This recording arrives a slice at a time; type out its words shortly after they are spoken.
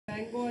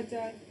Ladies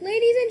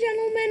and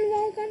gentlemen,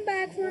 welcome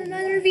back for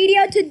another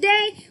video.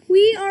 Today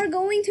we are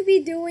going to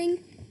be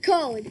doing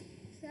code.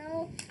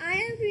 So I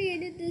have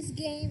created this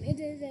game.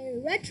 It is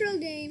a retro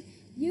game.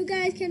 You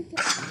guys can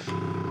play.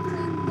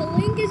 The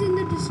link is in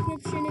the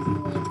description if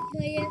you want to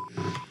play it.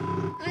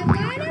 I've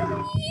got a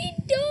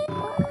video.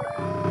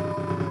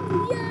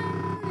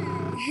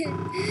 Yeah.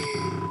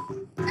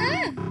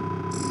 Ah.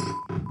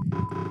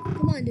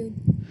 Come on, dude.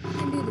 I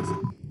can do this.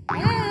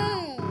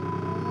 Oh.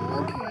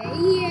 Okay.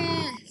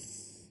 Yes.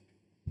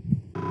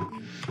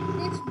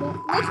 Next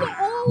one.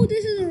 Oh,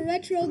 this is a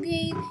retro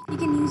game. You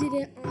can use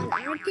it on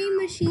arcade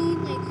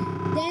machine, like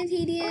Dance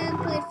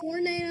ADM, play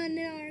Fortnite on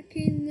an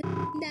arcade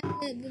machine. That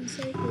would have been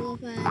so cool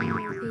if I had an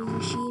arcade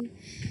machine.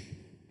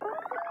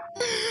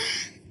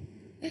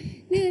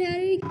 Dude, how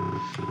do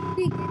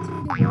we get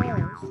through the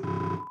walls?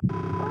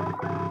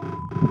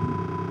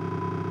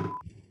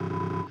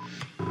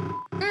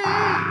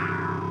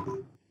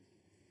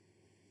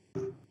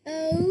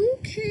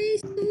 Okay,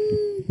 so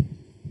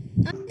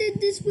I did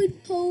this with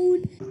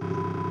code.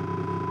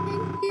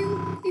 Thank you.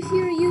 If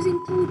you're using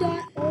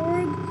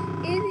code.org,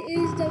 it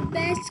is the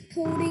best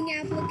coding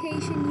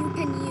application you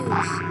can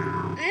use.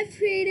 I've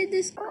created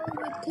this code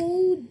with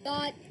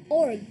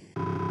code.org.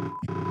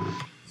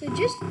 So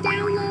just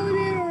download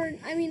it,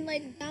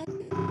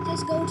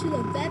 just go to the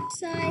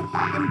website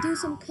and do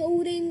some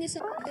coding. It's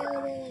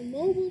available on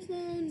mobile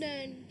phone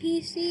and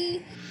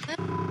PC.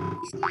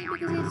 PC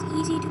because it's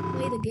easy to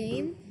play the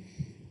game.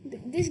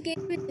 This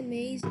game is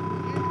amazing.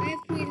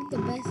 I've created the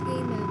best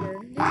game ever.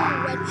 This is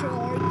a retro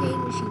arcade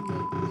machine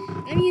game.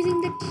 I'm using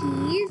the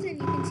keys, and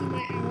you can see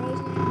my arrows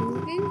not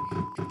moving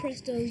to press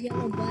those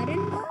yellow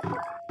buttons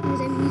because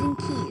I'm using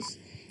keys.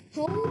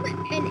 Home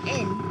and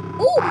N.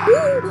 Oh!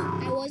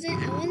 I wasn't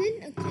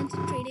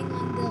concentrating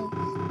on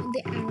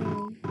the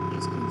arrow. I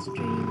was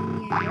concentrating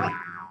on the arrow.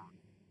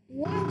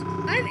 What?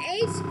 I'm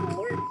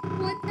A4?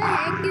 What the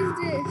heck is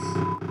this?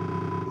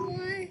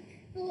 Why?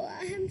 Oh,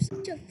 I'm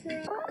such a pro.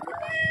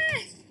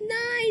 Yes!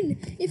 9!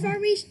 If I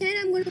reach 10,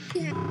 I'm gonna be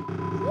happy.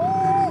 Woo!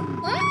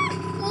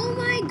 Oh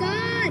my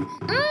god!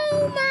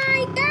 Oh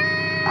my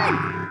god!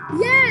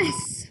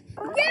 Yes!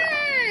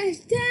 Yes!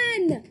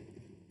 10!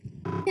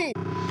 10.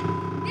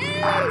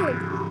 No!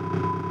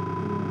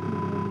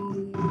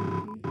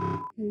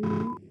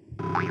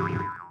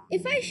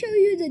 If I show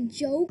you the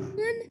joke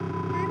one,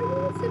 that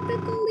will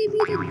typically be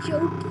the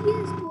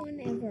jokiest one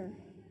ever.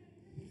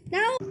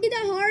 That will be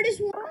the hardest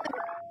one.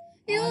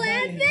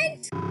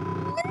 11th?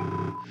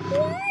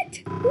 What?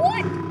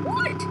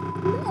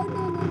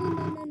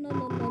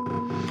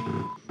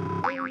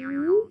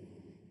 No.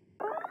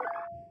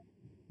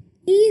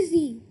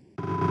 Easy.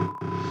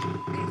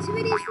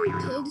 Activities for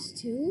kids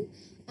too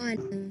on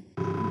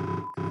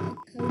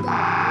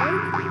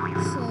code.org,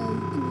 so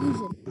you can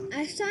use it. I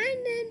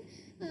signed in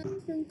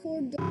from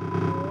code.org,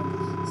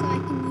 so I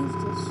can use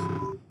this.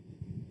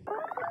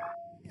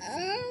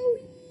 Oh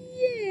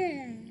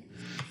yeah.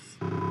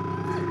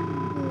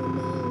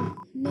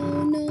 Oh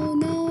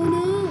no.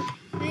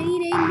 I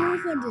need 8 more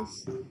for this.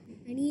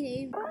 They need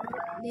 8 more.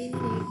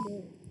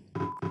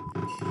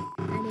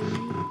 I need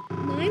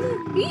 9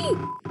 more.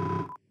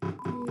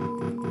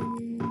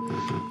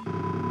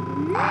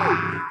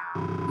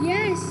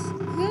 Yes.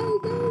 Go.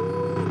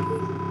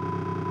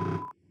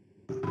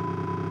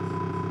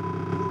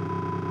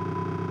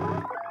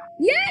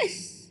 Yes.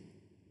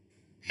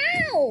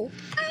 How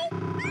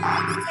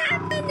is this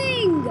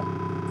happening?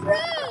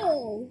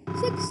 Bro,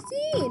 16.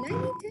 I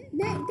need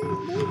 10. I need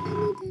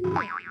 10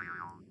 more.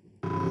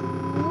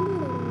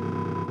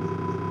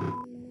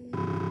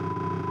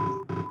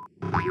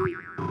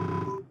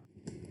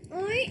 I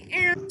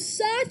am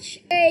such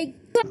a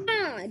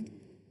god.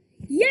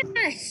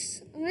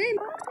 Yes, I'm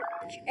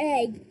such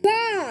a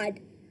god.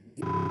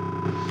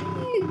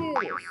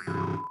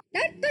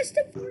 That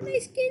custom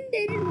Fortnite skin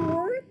didn't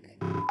work.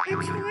 I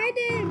tried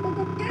it, but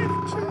the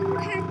caption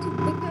had to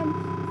become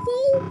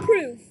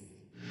foolproof.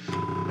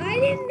 I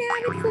didn't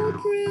have it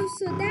foolproof,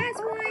 so that's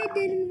why it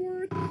didn't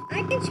work.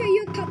 I can show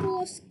you a couple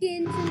of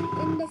skins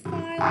in the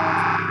files,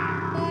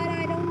 but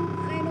I don't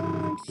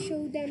want to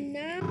show them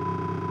now.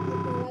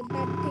 Okay, let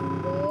that thing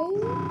go.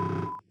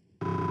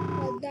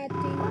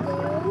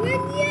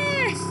 And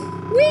yes!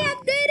 We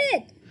have did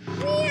it!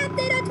 We have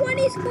did a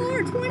 20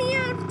 score! 20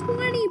 out of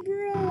 20,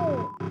 bro!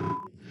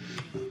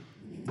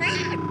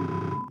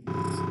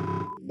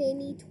 They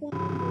need 20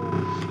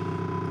 more.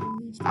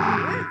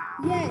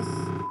 Yes!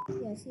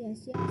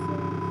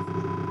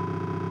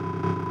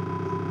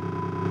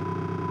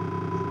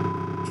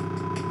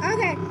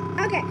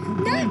 Okay.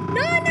 No!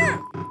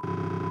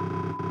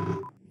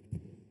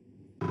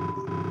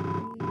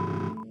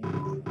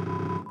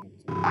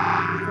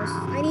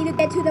 I need to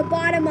get to the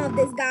bottom of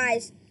this,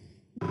 guys.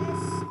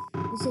 This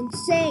is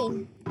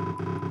insane.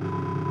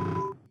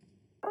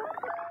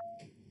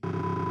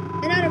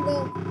 Another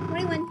goal.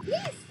 21.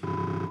 Yes!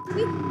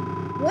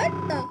 What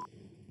the?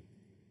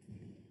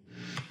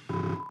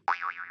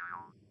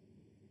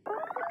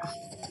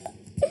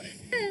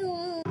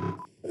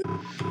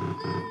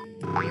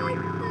 What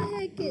the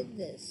heck is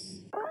this?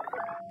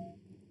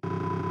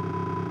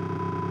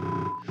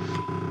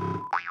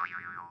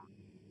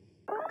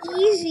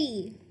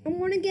 easy. I'm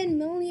gonna get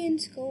million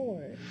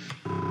score.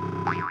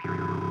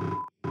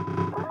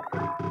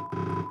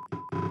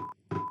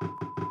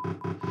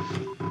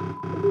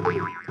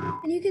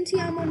 And you can see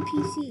I'm on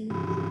PC.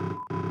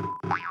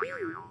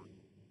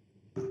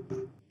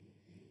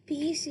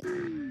 PC.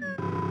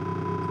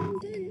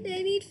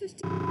 They need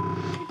 50,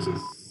 which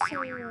is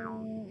so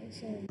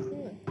much.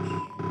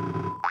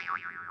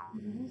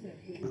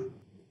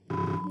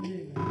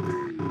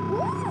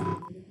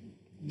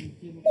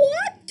 What?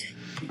 What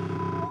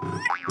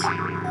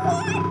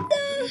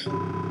the?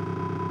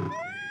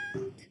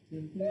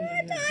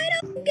 What? I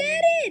don't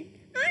get it.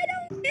 I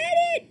don't get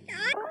it.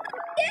 I don't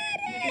get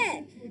it.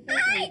 I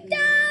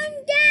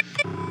don't get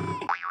it.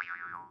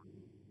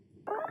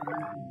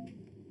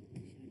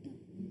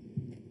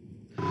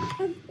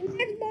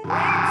 Next box.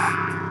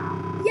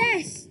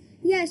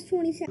 Yes,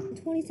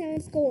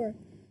 27 score.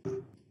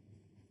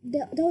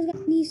 Those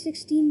guys need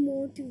 16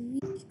 more to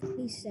reach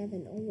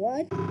 27.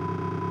 What? I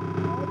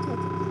thought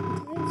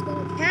it was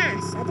gonna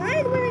pass. I thought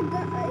it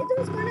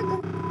was gonna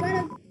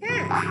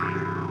pass.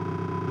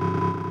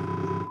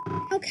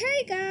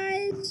 Okay,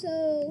 guys.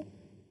 So,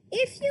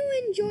 if you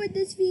enjoyed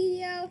this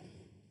video,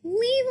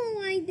 leave a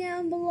like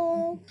down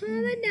below.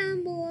 Comment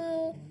down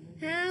below.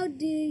 How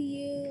do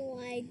you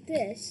like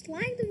this?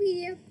 Like the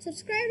video,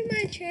 subscribe to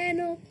my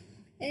channel,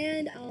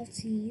 and I'll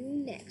see you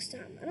next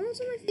time. And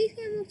also, my face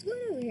cam looks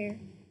good over here.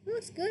 It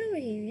looks good over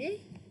here, eh?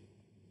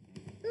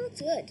 It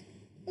looks good.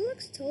 It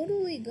looks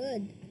totally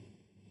good.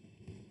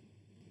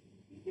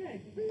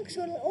 It looks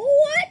totally. Oh,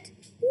 what?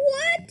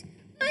 What?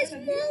 My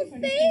small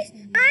face?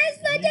 I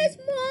such a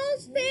small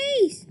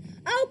face.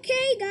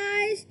 Okay,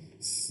 guys.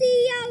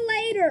 See ya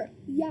later.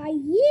 Yeah,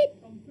 yeet.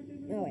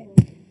 Oh, wait.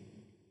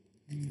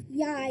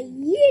 Yeah,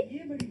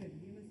 yeet.